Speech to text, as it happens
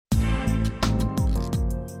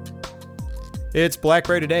It's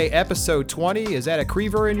BlackBerry Today, episode 20. Is that a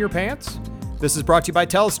Creavure in your pants? This is brought to you by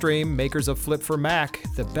Telestream, makers of Flip for Mac,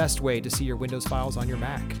 the best way to see your Windows files on your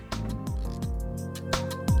Mac.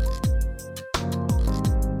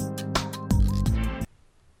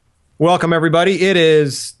 Welcome, everybody. It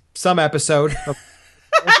is some episode of...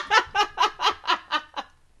 I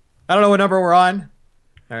don't know what number we're on.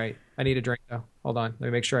 All right. I need a drink, though. Hold on. Let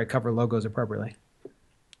me make sure I cover logos appropriately.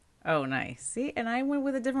 Oh, nice. See, and I went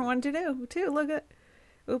with a different one to do, too. Look at...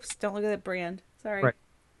 Oops, don't look at that brand. Sorry. Right.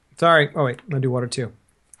 Sorry. Oh, wait. I'm going to do water, too.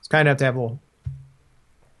 It's kind of have to have a little...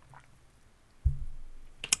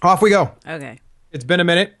 Off we go. Okay. It's been a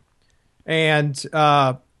minute. And to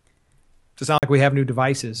sound like we have new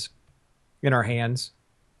devices in our hands,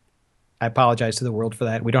 I apologize to the world for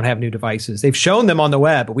that. We don't have new devices. They've shown them on the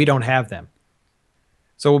web, but we don't have them.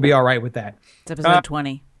 So we'll be all right with that. It's episode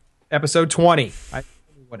 20. Episode 20. I don't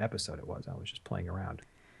know what episode it was. I was just playing around.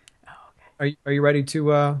 Oh, okay. Are you ready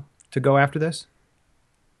to go after this?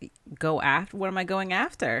 Go after? What am I going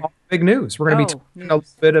after? Big news. We're going to be talking a little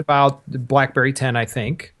bit about the BlackBerry 10, I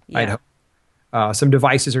think. Yeah. I'd hope. Some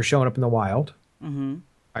devices are showing up in the wild. Mm-hmm.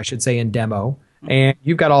 I should say in demo. Mm-hmm. And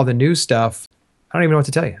you've got all the new stuff. I don't even know what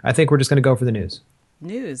to tell you. I think we're just going to go for the news.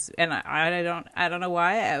 News. And I don't know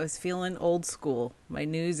why. I was feeling old school. My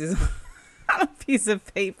news is on a piece of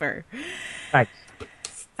paper. Nice.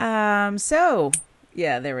 So,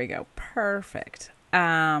 yeah, there we go. Perfect.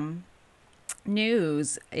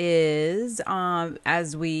 News is,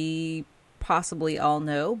 as we possibly all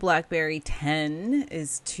know, BlackBerry 10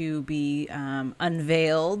 is to be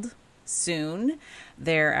unveiled soon.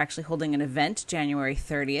 They're actually holding an event January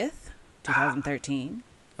 30th, 2013.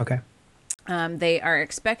 Okay. They are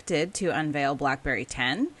expected to unveil BlackBerry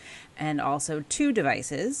 10 and also two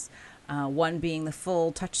devices, one being the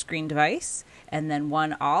full touchscreen device and then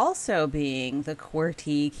one also being the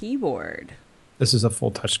QWERTY keyboard. This is a full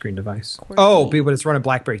touchscreen device. QWERTY. Oh, but it's running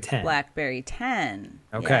BlackBerry 10. BlackBerry 10.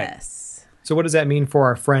 Okay. Yes. So what does that mean for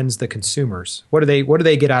our friends, the consumers? What do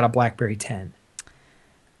they get out of BlackBerry 10?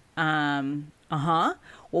 Well,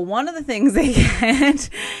 one of the things they get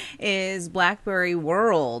is BlackBerry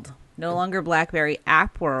World. No longer BlackBerry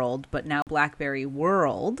App World, but now BlackBerry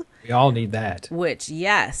World. We all need that. Which,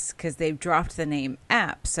 yes, because they've dropped the name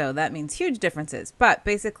app, so that means huge differences. But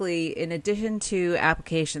basically, in addition to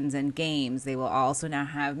applications and games, they will also now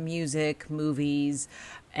have music, movies,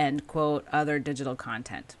 and, quote, other digital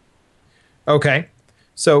content. Okay.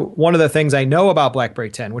 So one of the things I know about BlackBerry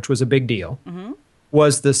 10, which was a big deal,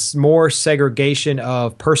 was this more segregation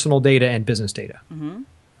of personal data and business data.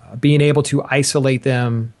 Being able to isolate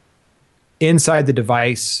them inside the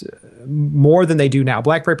device more than they do now.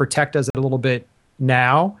 BlackBerry Protect does it a little bit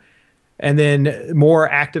now, and then more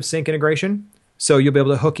active sync integration. So you'll be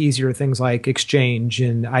able to hook easier to things like Exchange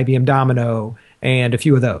and IBM Domino and a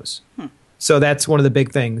few of those. So that's one of the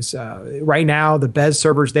big things. Right now, the Bez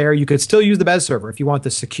server's there. You could still use the Bez server if you want the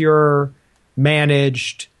secure,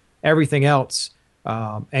 managed, everything else.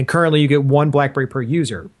 And currently you get one BlackBerry per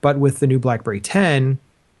user. But with the new BlackBerry 10,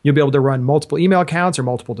 you'll be able to run multiple email accounts or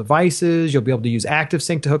multiple devices. You'll be able to use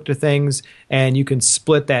ActiveSync to hook to things. And you can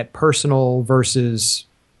split that personal versus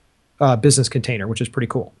business container, which is pretty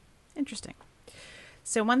cool. Interesting.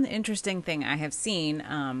 So one interesting thing I have seen,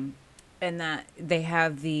 and that they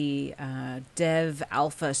have the Dev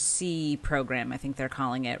Alpha C program, I think they're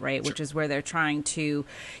calling it, right? Which is where they're trying to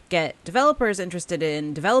get developers interested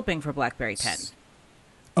in developing for BlackBerry 10.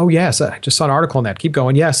 Oh, yes. I just saw an article on that. Keep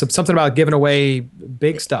going. Yes. Something about giving away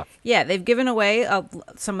big stuff. Yeah. They've given away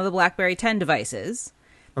some of the BlackBerry 10 devices.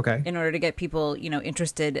 Okay. In order to get people,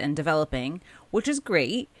 interested in developing, which is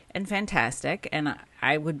great and fantastic. And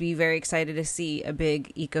I would be very excited to see a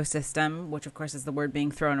big ecosystem, which of course is the word being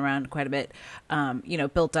thrown around quite a bit,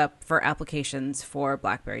 built up for applications for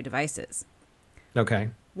BlackBerry devices.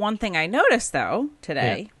 Okay. One thing I noticed though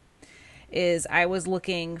today is I was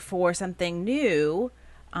looking for something new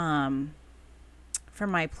for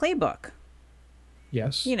my playbook.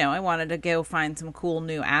 Yes. I wanted to go find some cool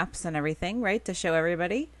new apps and everything, right, to show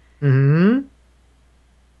everybody. Mm-hmm.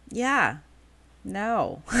 Yeah.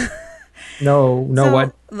 No. No, so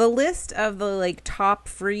what? The list of the top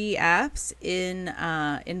free apps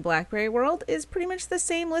in BlackBerry World is pretty much the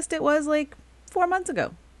same list it was 4 months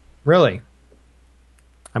ago. Really?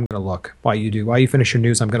 I'm going to look while you finish your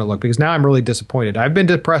news. I'm going to look because now I'm really disappointed. I've been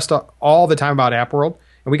depressed all the time about App World.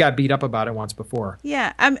 And we got beat up about it once before.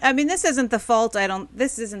 Yeah, I mean, this isn't the fault.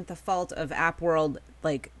 This isn't the fault of App World,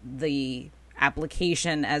 the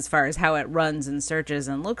application as far as how it runs and searches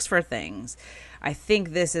and looks for things. I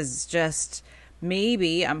think this is just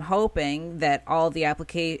maybe I'm hoping that all the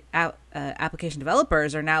application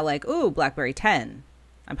developers are now like, ooh, BlackBerry 10.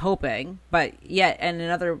 I'm hoping, but yet, and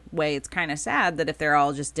another way, it's kind of sad that if they're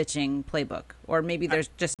all just ditching Playbook, or maybe there's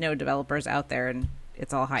just no developers out there and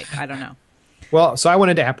it's all hype. I don't know. Well, so I went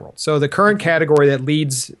into App World. So the current category that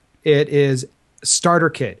leads it is Starter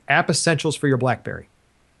Kit, App Essentials for your BlackBerry.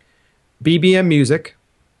 BBM Music,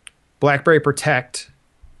 BlackBerry Protect,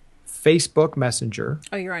 Facebook Messenger.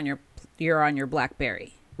 Oh, you're on your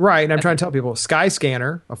BlackBerry. Right, and I'm trying to tell people,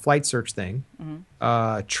 Skyscanner, a flight search thing,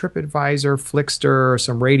 TripAdvisor, Flickster,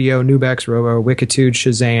 some radio, Nubex, Robo, Wikitude,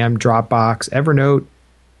 Shazam, Dropbox, Evernote,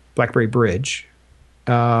 BlackBerry Bridge,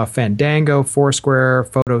 Fandango, Foursquare,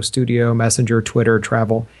 Photo Studio, Messenger, Twitter,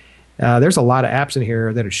 Travel. There's a lot of apps in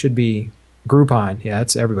here that it should be. Groupon, yeah,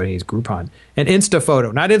 that's everybody needs Groupon. And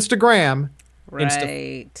Instaphoto, not Instagram.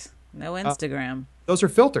 Right, no Instagram. Those are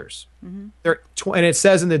filters. They're and it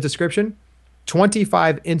says in the description,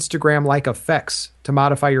 25 Instagram-like effects to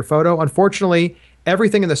modify your photo. Unfortunately,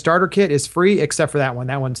 everything in the starter kit is free except for that one.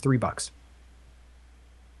 That one's $3.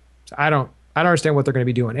 So I don't understand what they're going to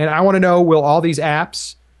be doing. And I want to know, will all these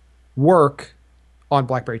apps work on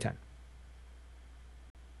BlackBerry 10?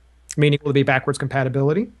 Meaning, will it be backwards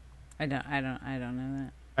compatibility? I don't know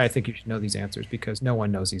that. I think you should know these answers because no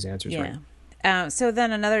one knows these answers, right? So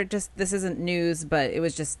then another, just this isn't news, but it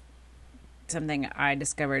was just something I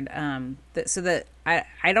discovered.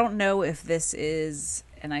 I don't know if this is,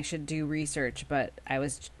 and I should do research, but I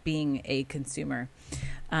was being a consumer.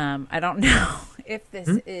 I don't know if this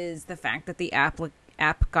is the fact that the app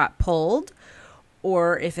got pulled,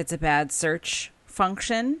 or if it's a bad search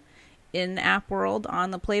function in App World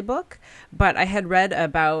on the Playbook. But I had read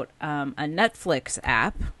about a Netflix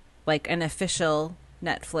app, like an official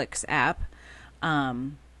Netflix app,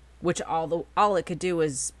 which all it could do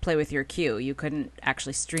was play with your queue. You couldn't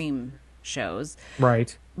actually stream shows.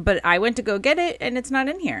 Right. But I went to go get it, and it's not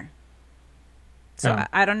in here. So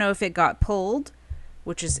I don't know if it got pulled,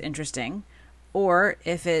 which is interesting, or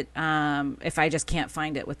if if I just can't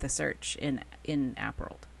find it with the search in App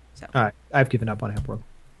World. So I've given up on App World.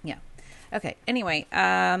 Yeah. Okay. Anyway,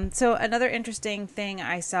 so another interesting thing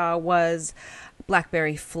I saw was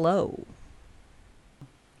BlackBerry Flow.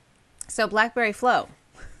 So BlackBerry Flow.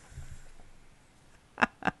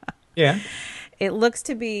 Yeah. It looks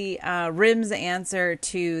to be RIM's answer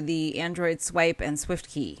to the Android Swipe and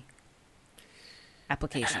SwiftKey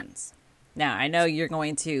applications. Now, I know you're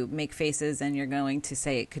going to make faces and you're going to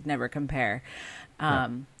say it could never compare.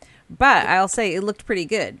 But I'll say it looked pretty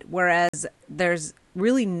good. Whereas there's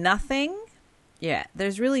really nothing. Yeah,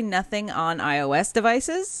 there's really nothing on iOS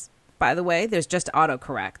devices. By the way, there's just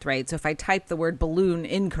autocorrect, right? So if I type the word balloon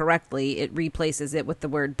incorrectly, it replaces it with the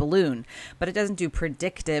word balloon. But it doesn't do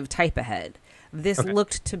predictive type ahead. This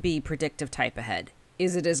looked to be predictive type ahead.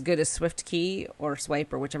 Is it as good as SwiftKey or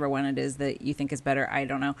Swipe or whichever one it is that you think is better? I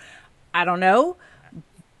don't know.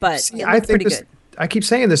 But it looked pretty good. I keep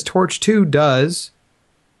saying this Torch 2 does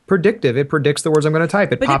predictive. It predicts the words I'm going to type.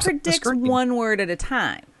 But it predicts one word at a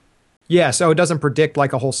time. Yeah, so it doesn't predict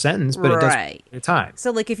like a whole sentence, but it does at a time.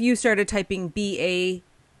 So like if you started typing BAL,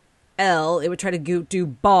 it would try to do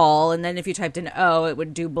ball, and then if you typed an O, it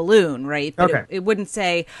would do balloon, right? But it wouldn't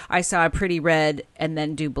say, I saw a pretty red, and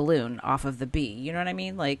then do balloon off of the B. You know what I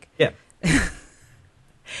mean? Like, yeah.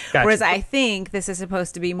 Gotcha. Whereas I think this is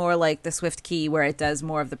supposed to be more like the SwiftKey, where it does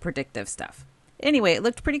more of the predictive stuff. Anyway, it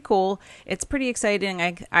looked pretty cool. It's pretty exciting.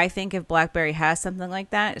 I think if BlackBerry has something like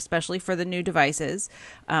that, especially for the new devices,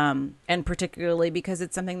 and particularly because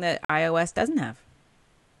it's something that iOS doesn't have.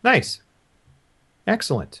 Nice.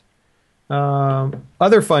 Excellent.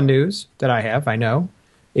 Other fun news that I know,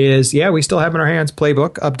 is, we still have in our hands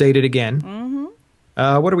Playbook, updated again.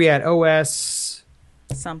 Mm-hmm. What are we at? OS...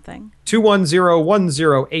 something.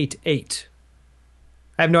 2101088.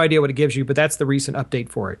 I have no idea what it gives you, but that's the recent update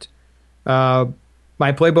for it. My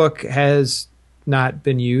Playbook has not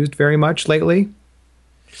been used very much lately.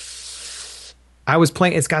 I was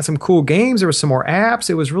playing, it's got some cool games. There was some more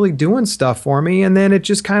apps. It was really doing stuff for me. And then it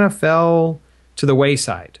just kind of fell to the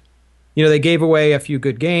wayside. You know, they gave away a few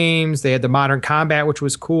good games. They had the Modern Combat, which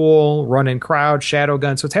was cool. Run in Crowd,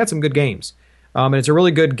 Shadowgun. So it's had some good games. And it's a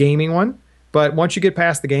really good gaming one. But once you get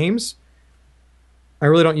past the games, I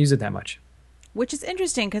really don't use it that much. Which is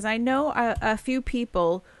interesting because I know a few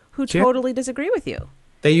people who totally disagree with you.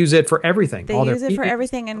 They use it for everything. They use it for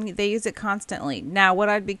everything, and they use it constantly. Now, what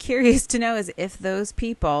I'd be curious to know is if those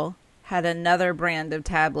people had another brand of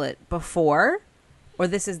tablet before, or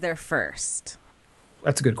this is their first.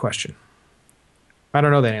 That's a good question. I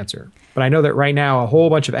don't know that answer. But I know that right now a whole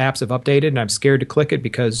bunch of apps have updated, and I'm scared to click it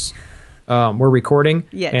because we're recording.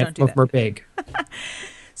 Yeah, and don't do some of them that. are big.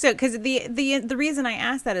 So, because the reason I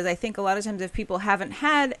ask that is I think a lot of times if people haven't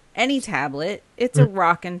had any tablet, it's a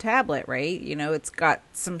rockin' tablet, right? You know, it's got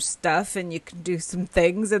some stuff and you can do some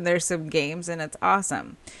things and there's some games and it's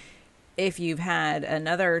awesome. If you've had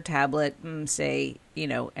another tablet, say, you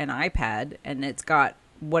know, an iPad, and it's got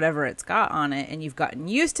whatever it's got on it and you've gotten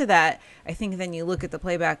used to that, I think then you look at the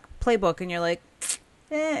playbook and you're like,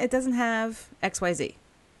 it doesn't have XYZ.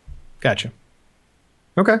 Gotcha.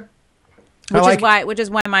 Okay. Which is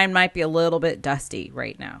why mine might be a little bit dusty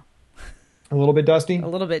right now. A little bit dusty? A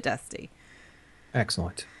little bit dusty.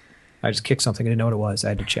 Excellent. I just kicked something. I didn't know what it was. I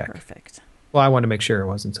had to check. Perfect. Well, I wanted to make sure it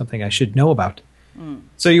wasn't something I should know about.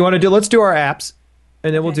 So you want to let's do our apps,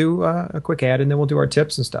 and then we'll do a quick ad, and then we'll do our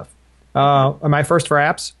tips and stuff. Am I first for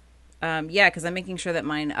apps? Yeah, because I'm making sure that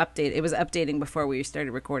mine update. It was updating before we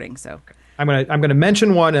started recording, so. I'm gonna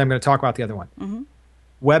mention one, and I'm gonna talk about the other one.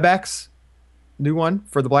 WebEx, new one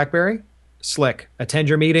for the BlackBerry. Slick. Attend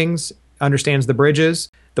your meetings, understands the bridges.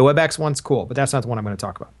 The WebEx one's cool, but that's not the one I'm going to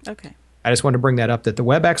talk about. Okay. I just wanted to bring that up, that the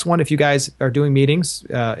WebEx one, if you guys are doing meetings,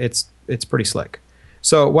 it's pretty slick.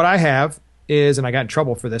 So what I have is, and I got in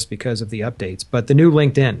trouble for this because of the updates, but the new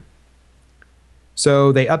LinkedIn.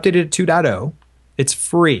 So they updated it 2.0. It's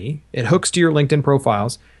free. It hooks to your LinkedIn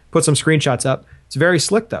profiles, put some screenshots up. It's very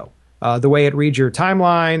slick, though. The way it reads your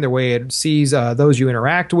timeline, the way it sees those you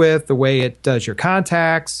interact with, the way it does your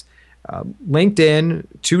contacts. LinkedIn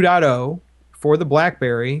 2.0 for the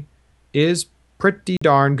BlackBerry is pretty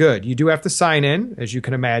darn good. You do have to sign in, as you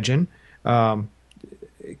can imagine.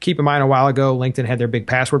 Keep in mind, a while ago, LinkedIn had their big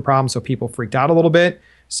password problem, so people freaked out a little bit.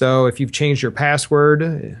 So if you've changed your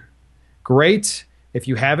password, great. If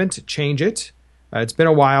you haven't, change it. It's been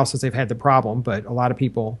a while since they've had the problem, but a lot of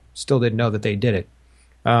people still didn't know that they did it.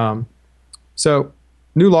 So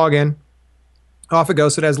new login. Off it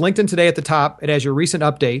goes. So it has LinkedIn Today at the top. It has your recent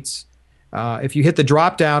updates. If you hit the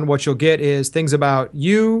drop down, what you'll get is things about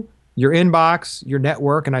you, your inbox, your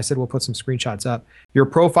network, and I said we'll put some screenshots up. Your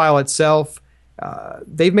profile itself,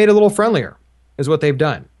 they've made it a little friendlier, is what they've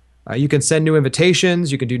done. You can send new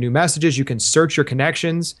invitations, you can do new messages, you can search your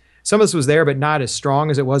connections. Some of this was there, but not as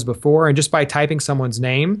strong as it was before. And just by typing someone's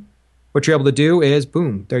name, what you're able to do is,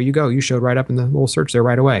 boom, there you go. You showed right up in the little search there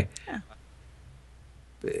right away. Yeah.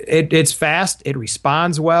 It's fast. It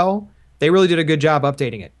responds well. They really did a good job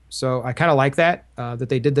updating it. So I kind of like that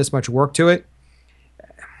they did this much work to it.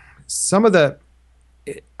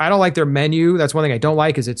 I don't like their menu. That's one thing I don't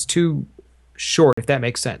like, is it's too short, if that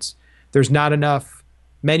makes sense. There's not enough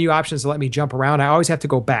menu options to let me jump around. I always have to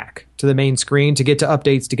go back to the main screen to get to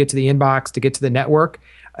updates, to get to the inbox, to get to the network.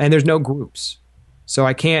 And there's no groups. So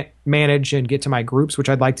I can't manage and get to my groups, which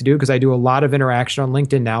I'd like to do because I do a lot of interaction on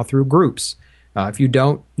LinkedIn now through groups. If you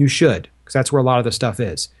don't, you should, because that's where a lot of the stuff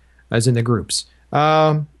is in the groups.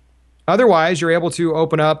 Otherwise, you're able to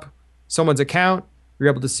open up someone's account. You're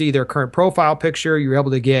able to see their current profile picture. You're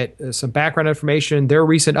able to get some background information, their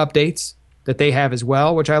recent updates that they have as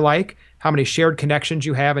well, which I like, how many shared connections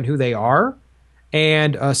you have and who they are,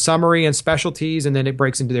 and a summary and specialties, and then it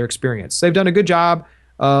breaks into their experience. So they've done a good job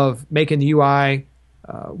of making the UI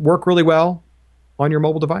work really well on your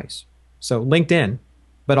mobile device. So LinkedIn,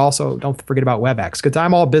 but also don't forget about WebEx, because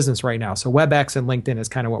I'm all business right now. So WebEx and LinkedIn is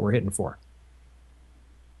kind of what we're hitting for.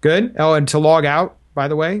 Good. Oh, and to log out, by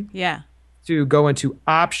the way. Yeah. To go into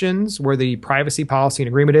options where the privacy policy and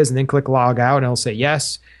agreement is, and then click log out, and it'll say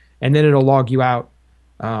yes. And then it'll log you out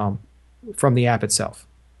from the app itself.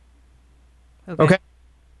 Okay.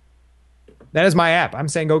 That is my app. I'm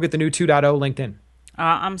saying go get the new 2.0 LinkedIn.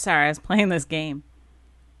 I'm sorry. I was playing this game.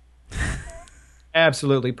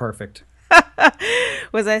 Absolutely perfect.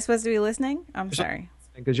 Was I supposed to be listening? I'm sorry.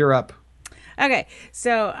 Because you're up. Okay.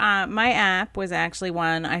 So my app was actually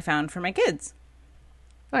one I found for my kids.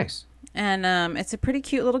 Nice. And it's a pretty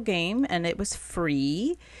cute little game, and it was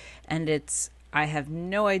free. And I have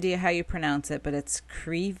no idea how you pronounce it, but it's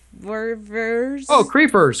Creavers. Oh,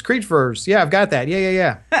 Creavers. Yeah, I've got that.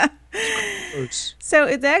 Yeah. So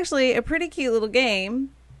it's actually a pretty cute little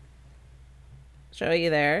game. Show you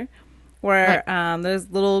there. Where there's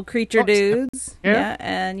little creature dudes. Yeah.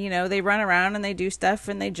 And, they run around and they do stuff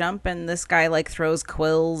and they jump. And this guy, throws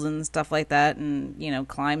quills and stuff like that and,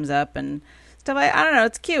 climbs up and stuff. I don't know.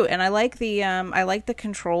 It's cute. And I like the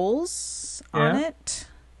controls on it.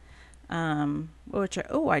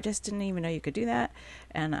 I just didn't even know you could do that.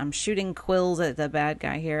 And I'm shooting quills at the bad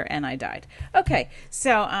guy here, and I died. Okay,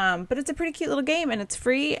 so, but it's a pretty cute little game, and it's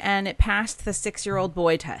free, and it passed the 6-year-old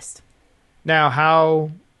boy test. Now,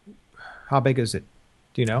 how big is it?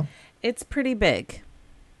 Do you know? It's pretty big.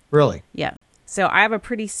 Really? Yeah. So I have a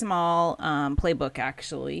pretty small playbook,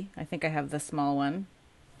 actually. I think I have the small one.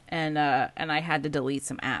 And I had to delete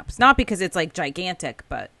some apps. Not because it's like gigantic,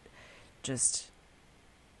 but just...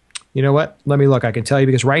 You know what? Let me look. I can tell you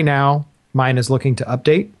because right now mine is looking to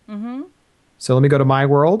update. Mm-hmm. So let me go to my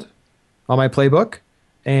world on my playbook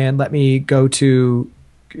and let me go to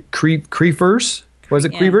Creavers. What is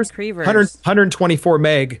it? Creavers? Creavers. 124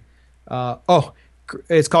 meg.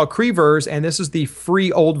 It's called Creavers, and this is the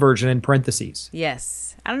free old version in parentheses.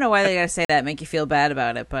 Yes. I don't know why they got to say that, make you feel bad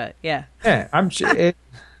about it, but yeah. Yeah,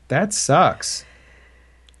 that sucks.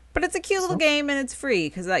 But it's a cute little game, and it's free,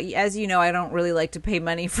 because as you know, I don't really like to pay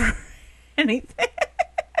money for anything.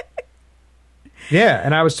 Yeah,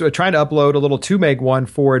 and I was trying to upload a little 2 meg one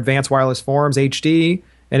for Advanced Wireless Forums HD,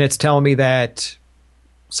 and it's telling me that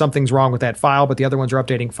something's wrong with that file, but the other ones are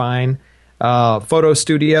updating fine. Photo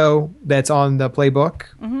Studio that's on the playbook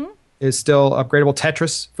is still upgradable.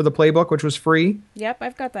 Tetris for the playbook, which was free. Yep,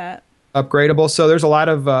 I've got that. Upgradable. So there's a lot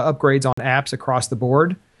of upgrades on apps across the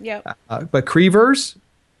board. Yep. But Creavers,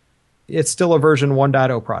 it's still a version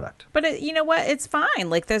 1.0 product. But you know what? It's fine.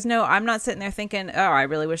 Like I'm not sitting there thinking, oh, I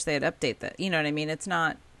really wish they had updated that. You know what I mean? It's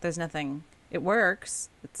not, there's nothing, it works.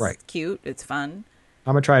 It's right. Cute. It's fun.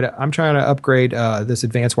 I'm trying to upgrade this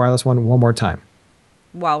Advanced Wireless one more time.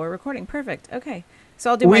 While we're recording. Perfect. Okay. So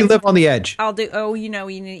I'll do We live on the edge. I'll do, you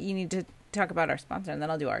need to talk about our sponsor, and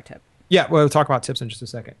then I'll do our tip. Yeah, we'll talk about tips in just a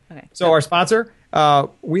second. Okay. So our sponsor,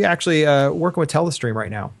 we actually working with Telestream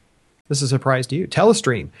right now. This is a surprise to you.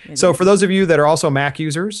 Telestream. So for those of you that are also Mac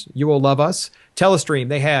users, you will love us. Telestream,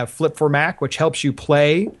 they have Flip for Mac, which helps you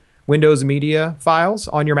play Windows Media files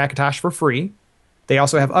on your Macintosh for free. They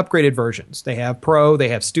also have upgraded versions. They have Pro, they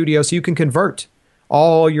have Studio, so you can convert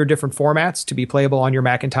all your different formats to be playable on your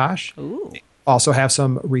Macintosh. Ooh. They also have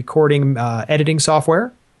some recording, editing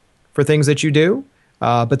software for things that you do.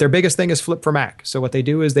 But their biggest thing is Flip for Mac. So what they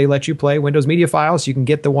do is they let you play Windows Media files. You can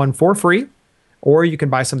get the one for free, or you can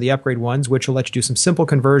buy some of the upgrade ones, which will let you do some simple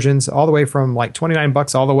conversions all the way from like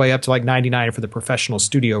 $29 all the way up to like $99 for the professional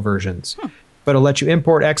studio versions. But it'll let you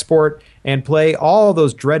import, export, and play all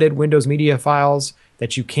those dreaded Windows Media files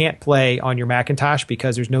that you can't play on your Macintosh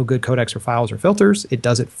because there's no good codecs or files or filters. It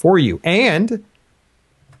does it for you. And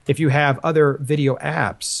if you have other video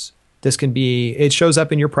apps, it shows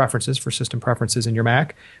up in your preferences for system preferences in your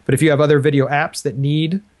Mac. But if you have other video apps that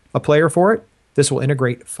need a player for it, this will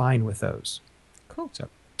integrate fine with those. Cool. So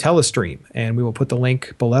Telestream, and we will put the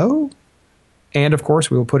link below. And of course,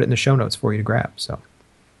 we will put it in the show notes for you to grab. So,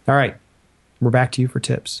 all right, we're back to you for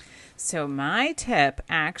tips. So my tip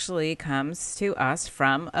actually comes to us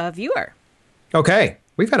from a viewer. Okay,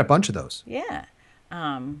 we've had a bunch of those. Yeah,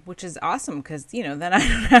 which is awesome because, then I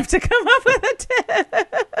don't have to come up with a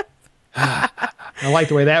tip. I like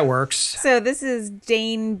the way that works. So this is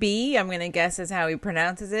Dane B. I'm going to guess is how he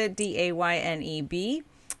pronounces it, Dayneb.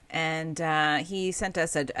 And he sent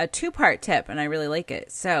us a two-part tip, and I really like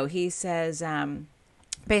it. So he says,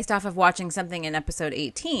 based off of watching something in episode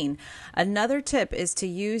 18, another tip is to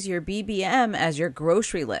use your BBM as your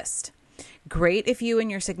grocery list. Great if you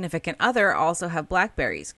and your significant other also have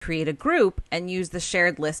BlackBerries. Create a group and use the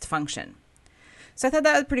shared list function. So I thought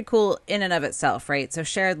that was pretty cool in and of itself, right? So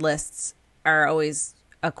shared lists are always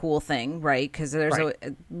a cool thing, right? Because there's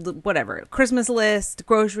whatever, Christmas list,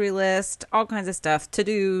 grocery list, all kinds of stuff,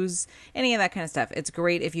 to-dos, any of that kind of stuff. It's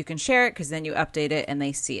great if you can share it because then you update it and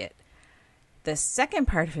they see it. The second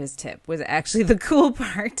part of his tip was actually the cool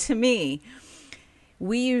part to me.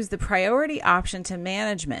 We use the priority option to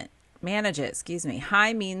manage it.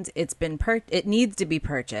 High means it needs to be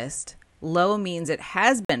purchased. Low means it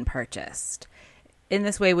has been purchased. In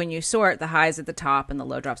this way, when you sort, the high's at the top and the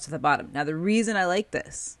low drops to the bottom. Now, the reason I like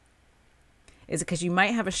this is because you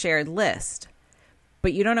might have a shared list,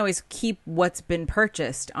 but you don't always keep what's been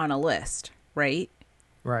purchased on a list, right?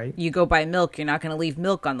 Right. You go buy milk, you're not going to leave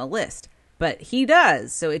milk on the list. But he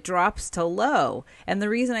does, so it drops to low. And the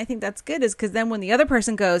reason I think that's good is because then when the other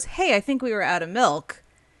person goes, hey, I think we were out of milk,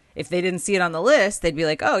 if they didn't see it on the list, they'd be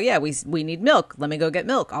like, oh, yeah, we need milk. Let me go get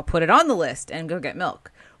milk. I'll put it on the list and go get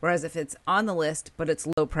milk. Whereas if it's on the list, but it's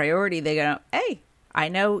low priority, they go, hey, I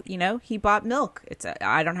know, he bought milk.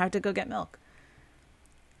 I don't have to go get milk.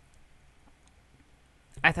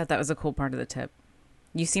 I thought that was a cool part of the tip.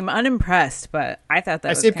 You seem unimpressed, but I thought that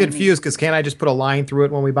was I seem confused because can't I just put a line through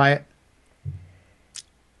it when we buy it?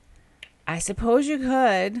 I suppose you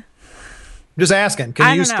could. I'm just asking.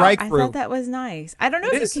 Can you use strike through? I thought that was nice. I don't know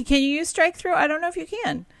if you can. Can you use strike through? I don't know if you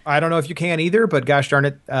can. I don't know if you can either, but gosh darn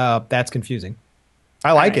it, that's confusing.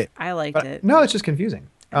 I like it. I liked it. No, it's just confusing.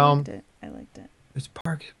 I liked it. Let's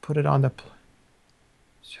put it on the...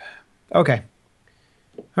 Okay.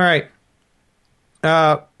 All right.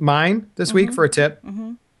 Mine this week for a tip.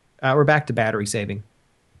 We're back to battery saving.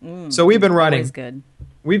 So we've been running. Always good.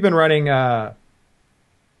 We've been running.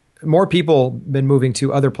 More people been moving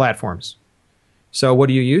to other platforms. So what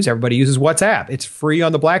do you use? Everybody uses WhatsApp. It's free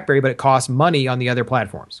on the BlackBerry, but it costs money on the other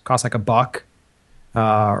platforms. It costs like $1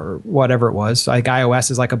 or whatever it was. Like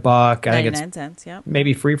iOS is like $1. I think it's 99 cents. Yep.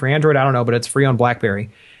 maybe free for Android. I don't know, but it's free on BlackBerry.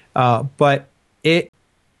 But it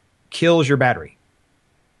kills your battery.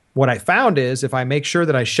 What I found is if I make sure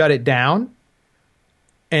that I shut it down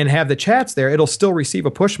and have the chats there, it'll still receive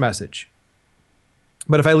a push message.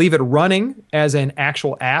 But if I leave it running as an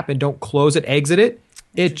actual app and don't close it, exit it,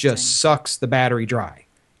 it just sucks the battery dry.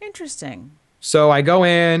 Interesting. So I go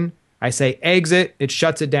in, I say exit, it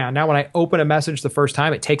shuts it down. Now when I open a message the first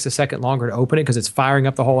time, it takes a second longer to open it because it's firing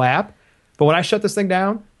up the whole app. But when I shut this thing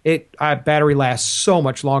down, battery lasts so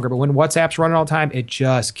much longer. But when WhatsApp's running all the time, it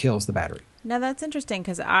just kills the battery. Now that's interesting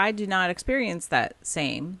because I do not experience that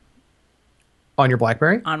same. On your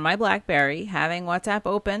BlackBerry? On my BlackBerry, having WhatsApp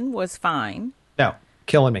open was fine. No,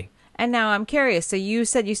 killing me. And now I'm curious. So you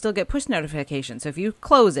said you still get push notifications. So if you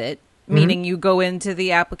close it, meaning you go into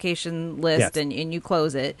the application list and you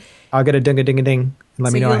close it, I'll get a ding-a-ding-a-ding and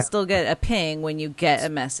let me know. So you'll still get a ping when you get a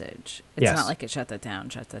message. It's Yes. not like it shuts it down.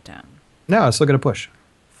 No, it's still going to push.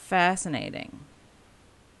 Fascinating.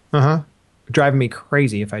 Driving me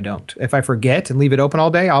crazy if I don't. If I forget and leave it open all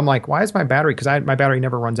day, I'm like, why is my battery? Because my battery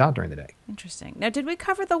never runs out during the day. Interesting. Now, did we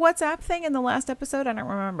cover the WhatsApp thing in the last episode? I don't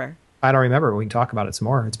remember. I don't remember. We can talk about it some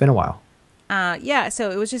more. It's been a while. Yeah, so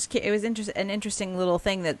it was an interesting little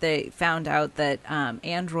thing that they found out that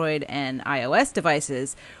Android and iOS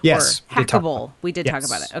devices were hackable. We did talk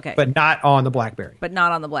about it. Okay. But not on the BlackBerry. But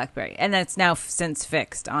not on the BlackBerry. And that's now since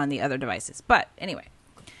fixed on the other devices. But anyway.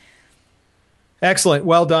 Excellent.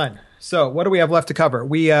 Well done. So what do we have left to cover?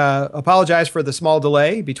 We apologize for the small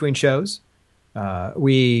delay between shows.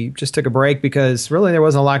 We just took a break because really there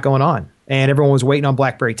wasn't a lot going on. And everyone was waiting on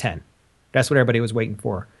BlackBerry 10. That's what everybody was waiting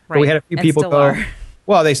for. Right. But we had a few people still go. Are.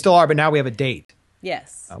 Well, they still are, but now we have a date.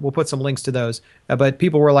 Yes. We'll put some links to those. But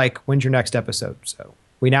people were like, when's your next episode? So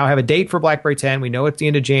we now have a date for BlackBerry 10. We know it's the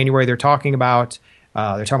end of January. They're talking about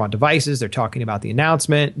devices. They're talking about the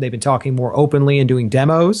announcement. They've been talking more openly and doing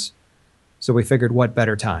demos. So we figured what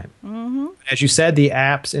better time. As you said, the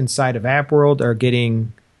apps inside of App World are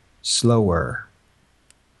getting slower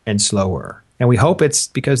and slower. And we hope it's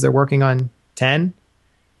because they're working on 10.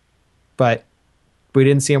 But we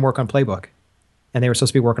didn't see them work on Playbook. And they were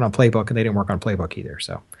supposed to be working on Playbook, and they didn't work on Playbook either.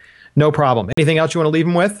 So no problem. Anything else you want to leave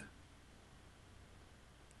them with?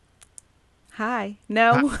 Hi.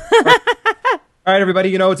 No. All right, everybody,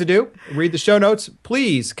 you know what to do. Read the show notes.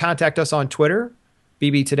 Please contact us on Twitter.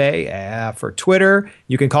 BB Today for Twitter.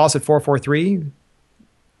 You can call us at 443.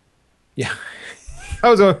 Yeah. I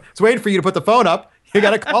was waiting for you to put the phone up. You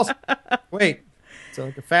got to call us. Wait. So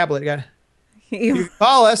like a phablet. You can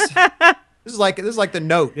call us. This is like the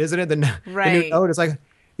note, isn't it? The new note. It's like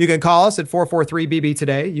you can call us at 443 BB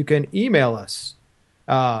Today. You can email us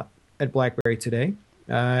at BlackBerry Today.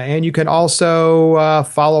 And you can also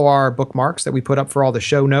follow our bookmarks that we put up for all the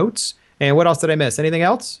show notes. And what else did I miss? Anything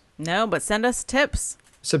else? No, but send us tips.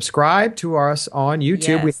 Subscribe to us on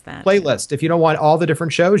YouTube. Yes, We have a playlist. If you don't want all the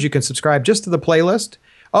different shows, you can subscribe just to the playlist.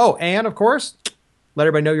 Oh, and of course, let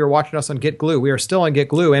everybody know you're watching us on Get Glue. We are still on Get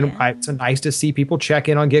Glue, and it's nice to see people check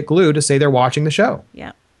in on Get Glue to say they're watching the show.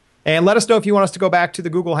 Yeah. And let us know if you want us to go back to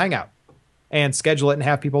the Google Hangout and schedule it and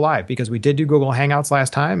have people live, because we did do Google Hangouts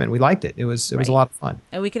last time and we liked it. It was a lot of fun.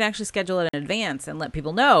 And we can actually schedule it in advance and let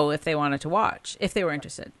people know if they wanted to watch, if they were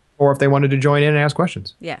interested. Or if they wanted to join in and ask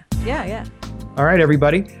questions. Yeah. All right,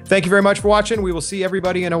 everybody. Thank you very much for watching. We will see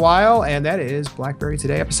everybody in a while. And that is BlackBerry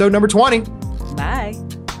Today, episode number 20. Bye.